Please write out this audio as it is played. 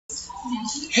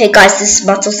Hey guys, this is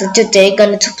Battles and today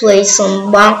gonna to play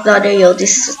some Bank.io.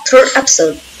 This is the third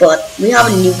episode, but we have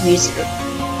a new visitor,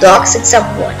 Dogs except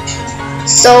one.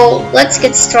 So let's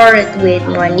get started with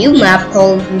my new map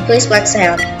called Replace Black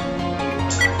Sand.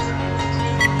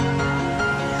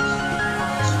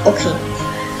 Okay,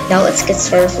 now let's get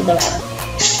started with the map.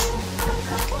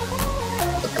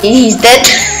 Okay, he's dead.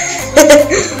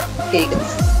 Okay,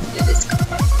 let's do this.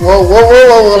 Whoa,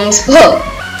 almost fell.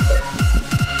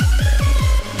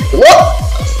 Whoa!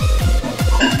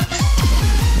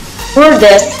 Who's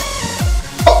this?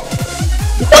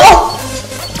 No!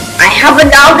 I have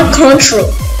it out of control.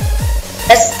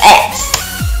 Press X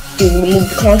to remove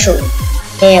the control.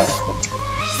 Damn.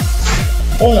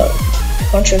 Oh no.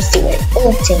 Control's doing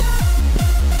ulting.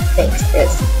 Thanks,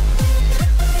 this.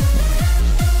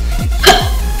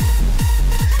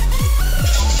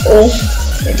 Oh,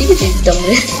 I think it is dumb.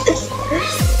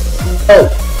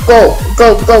 Go.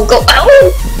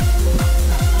 Ow!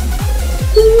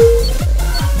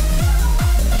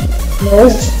 No.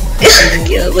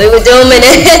 Get away with dominate.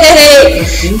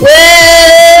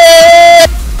 Wait.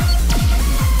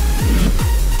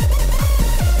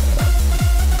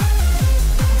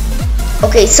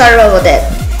 Okay, sorry about that.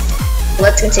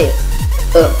 Let's continue.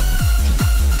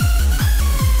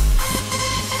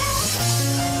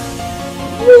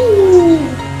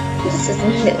 This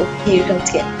isn't it. Okay, here comes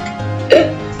again.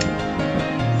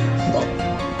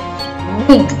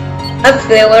 I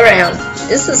fell around.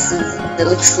 This is it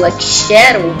looks like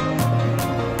shadow.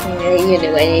 Yeah, you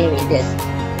know what I mean. That.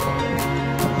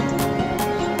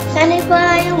 Can it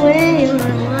fly away on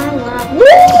my lap? Woo!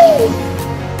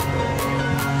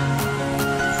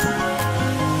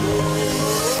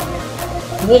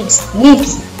 Moves.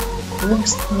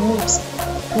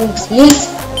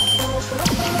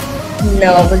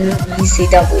 No, but we see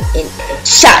that in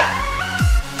shot,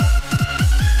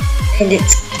 and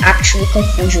it's actually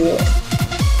confusion.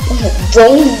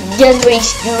 Don't get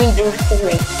raised during the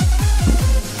recording.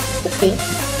 Okay.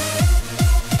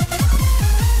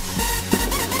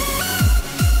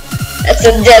 That's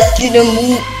a destiny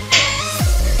move.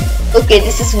 Okay,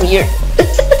 this is weird.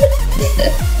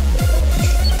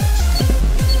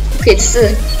 Okay, this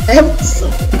is I have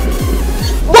some.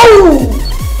 Whoa!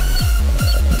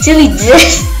 Silly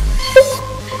this.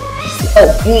 Oh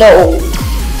no.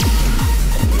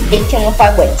 8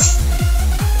 wins.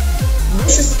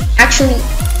 This is actually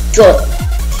good.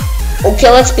 Okay,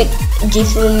 let's pick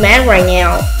different man right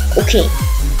now. Okay.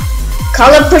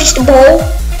 Color push the ball.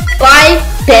 5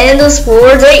 pandas,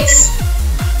 4 drakes.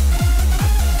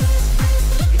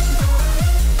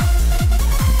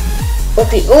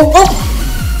 Okay, oh!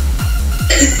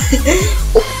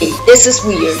 Okay, this is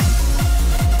weird.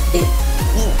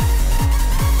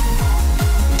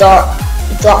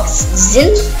 Dogs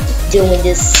isn't doing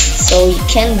this, so you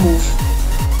can move.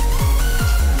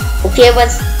 Okay, but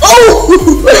oh!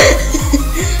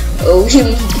 Oh,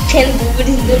 you can't move it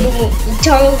in the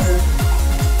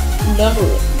number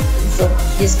so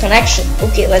disconnection.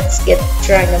 Okay, let's get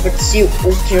try number 2.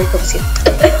 Oh, here comes it.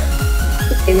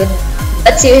 Okay,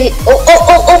 let's see.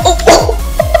 Oh!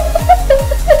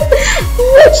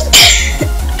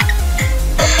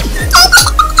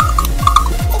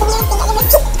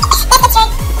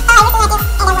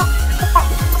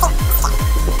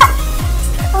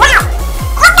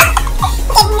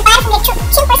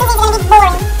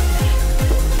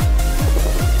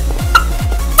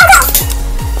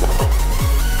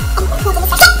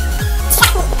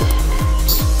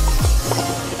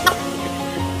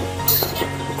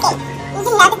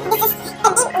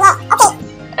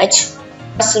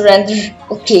 I surrender.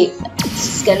 Okay,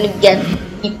 it's gonna get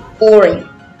boring.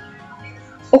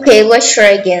 Okay, let's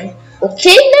try again.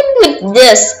 Okay, not with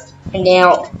this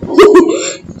now.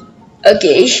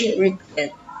 Okay,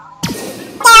 repent.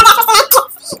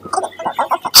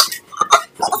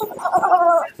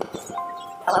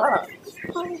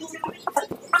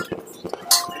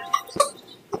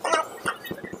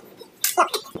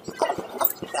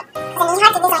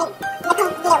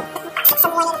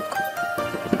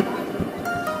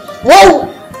 Whoa!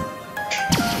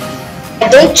 I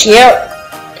don't care.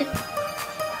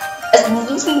 I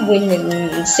didn't win in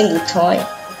a single time.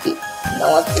 Okay,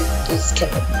 now I think this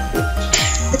cannot be.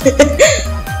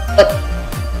 But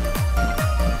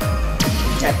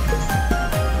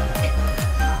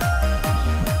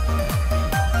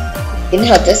in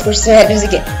how this person happens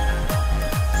again.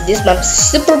 This map is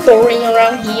super boring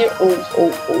around here. Oh,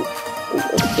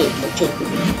 okay.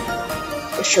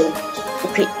 For sure.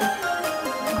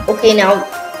 Okay, now.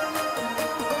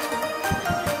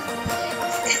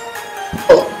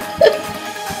 Oh.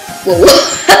 Whoa.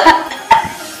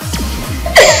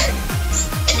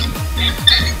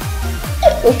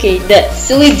 Okay, that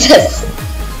silly just.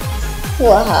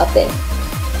 What happened?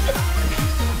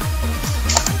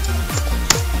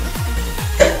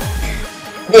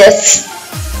 This.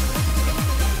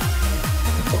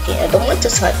 Okay, I don't want to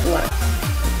type one.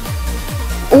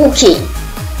 Okay.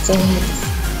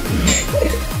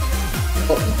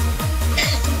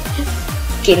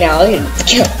 Okay, now let's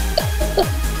go.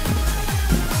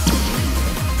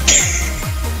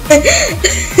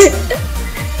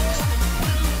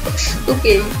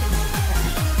 Okay.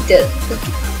 Okay.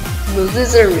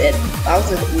 Roses are red.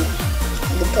 Also,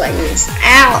 the players.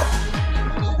 Ow!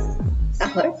 That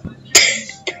hurt.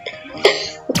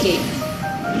 Okay.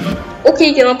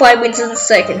 Okay, can apply wins in the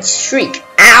second streak.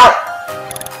 Ow!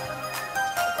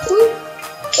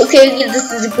 Okay,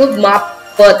 this is a good map,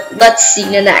 but let's see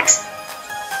the next.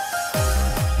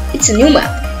 It's a new map.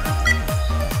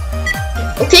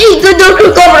 Okay, good door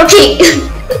cover. Okay,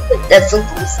 that's so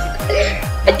close.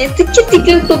 I did the kitty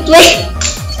could play.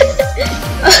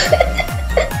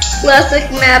 Classic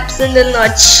maps in a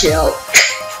nutshell.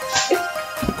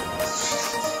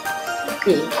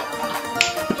 Okay,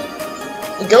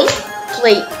 we don't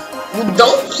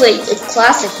play a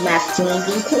classic map during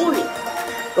the recording,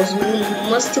 because we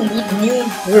must meet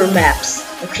newer maps.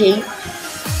 Okay.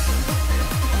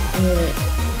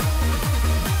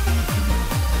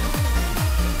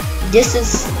 This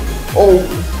is old.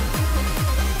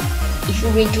 If you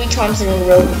win 3 times in a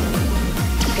row,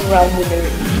 the round winner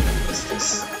is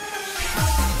this.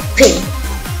 Okay.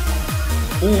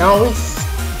 Now it's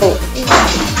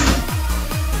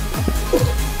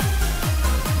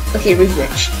okay,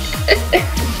 revenge.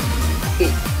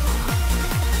 Okay.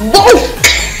 Whoa!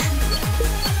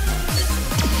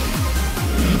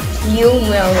 You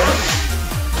melon.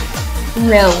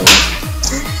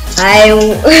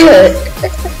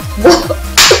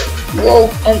 Whoa,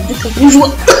 I'm the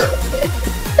confused.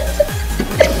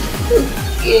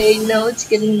 Okay, now it's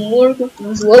getting more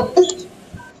confused. Whoa.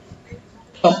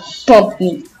 Pump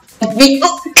me. Pump me.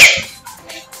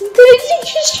 They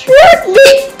just shot me.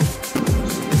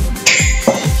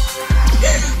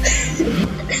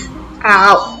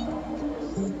 Ow.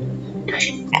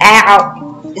 Ow.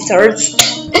 This hurts.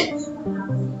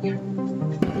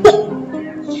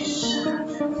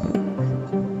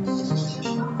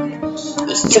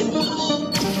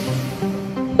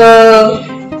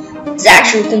 It's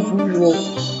actually confusing.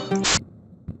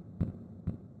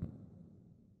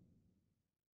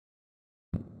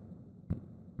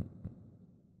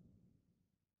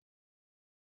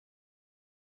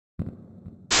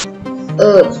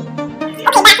 Okay,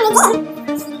 back in the game.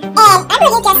 And I'm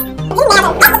really just do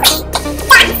never.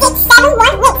 5, 6, 7,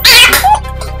 1, wait.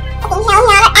 Okay, no,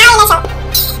 I let's go.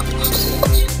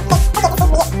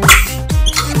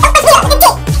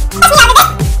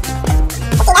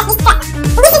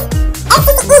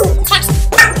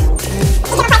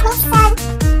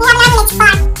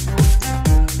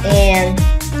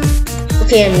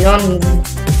 Okay, I'm not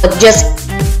but just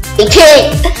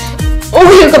okay. Oh,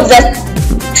 here comes that.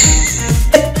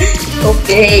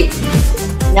 Okay,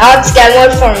 now it's got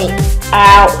one for me.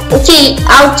 Ow. Okay,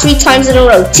 out 3 times in a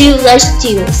row.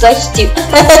 2/2/2.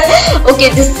 Okay,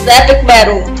 this is epic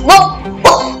battle. Whoa!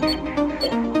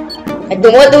 I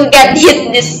don't want to get hit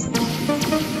in this.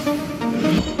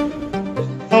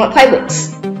 I want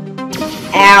pirates.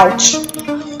 Ouch.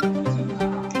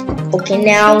 Okay,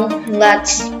 now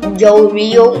let's go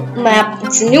real map.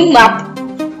 It's a new map.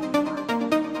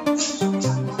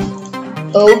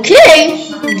 Okay,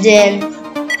 then.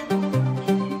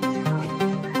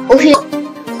 Okay.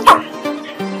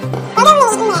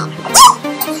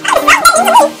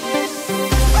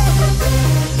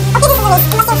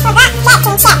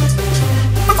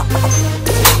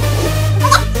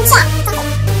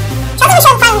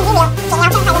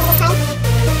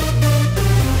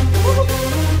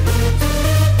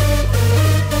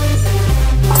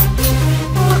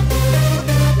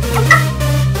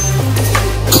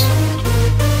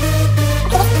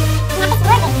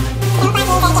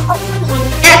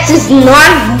 Is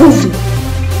not moving,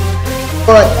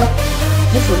 but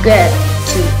you forget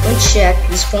to uncheck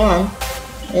this one,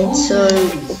 and so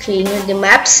okay, in the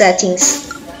map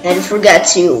settings, and you forget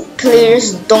to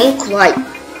players don't collide.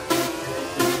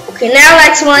 Okay, now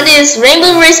let's run this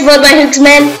Rainbow Race Blood by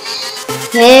Hickman,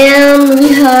 and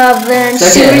we have a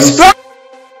series pro.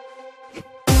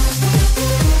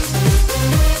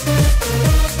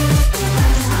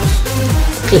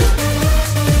 Okay,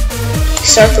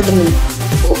 start for the move.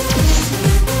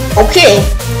 Okay.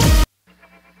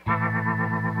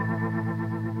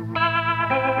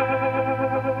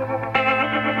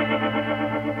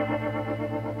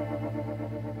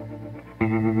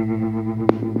 Thank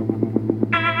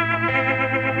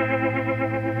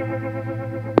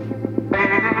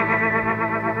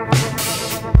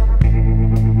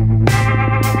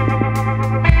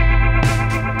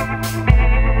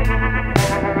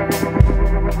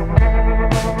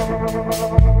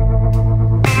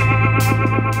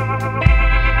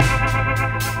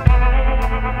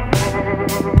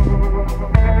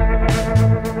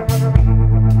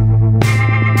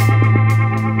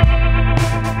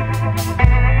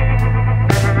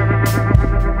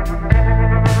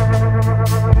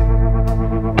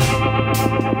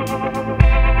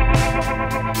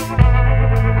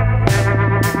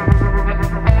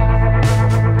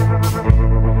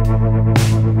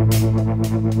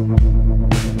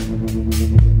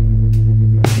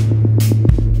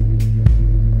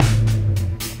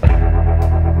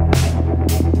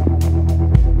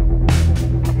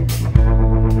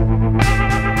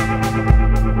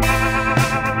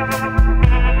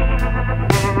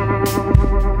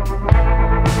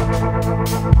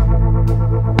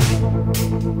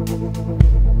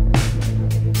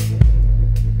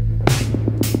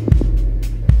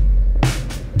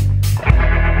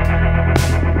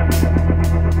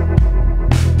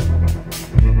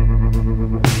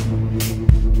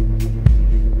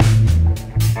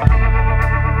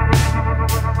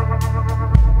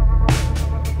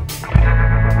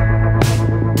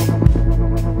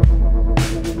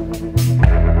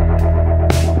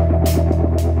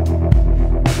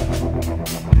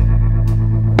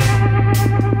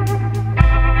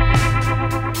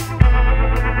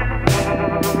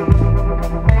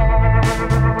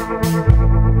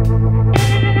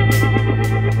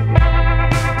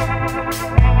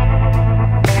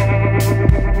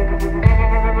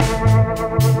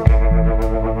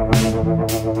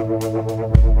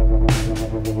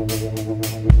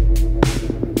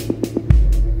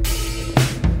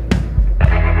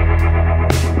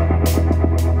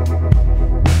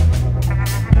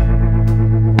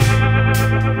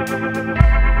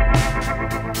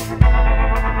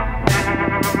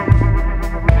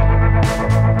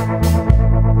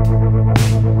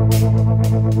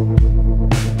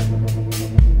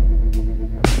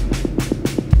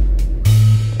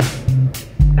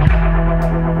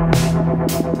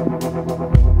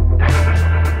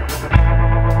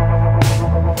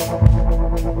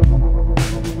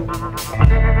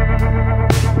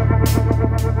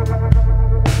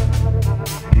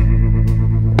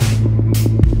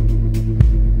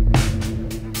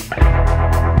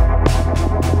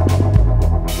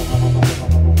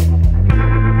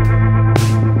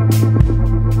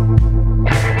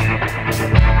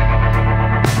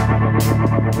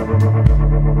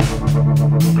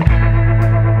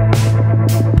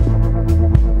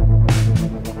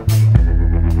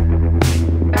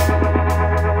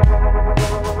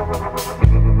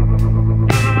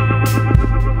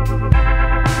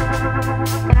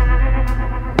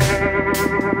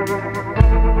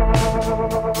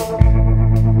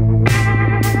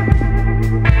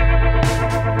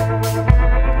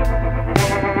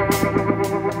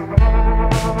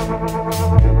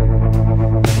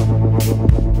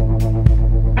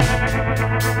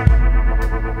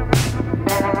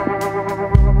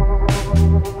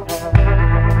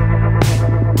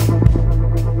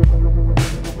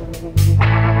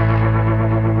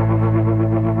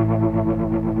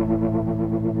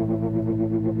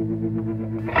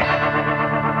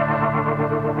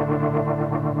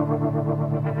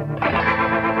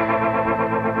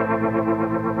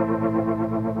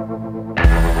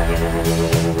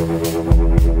you.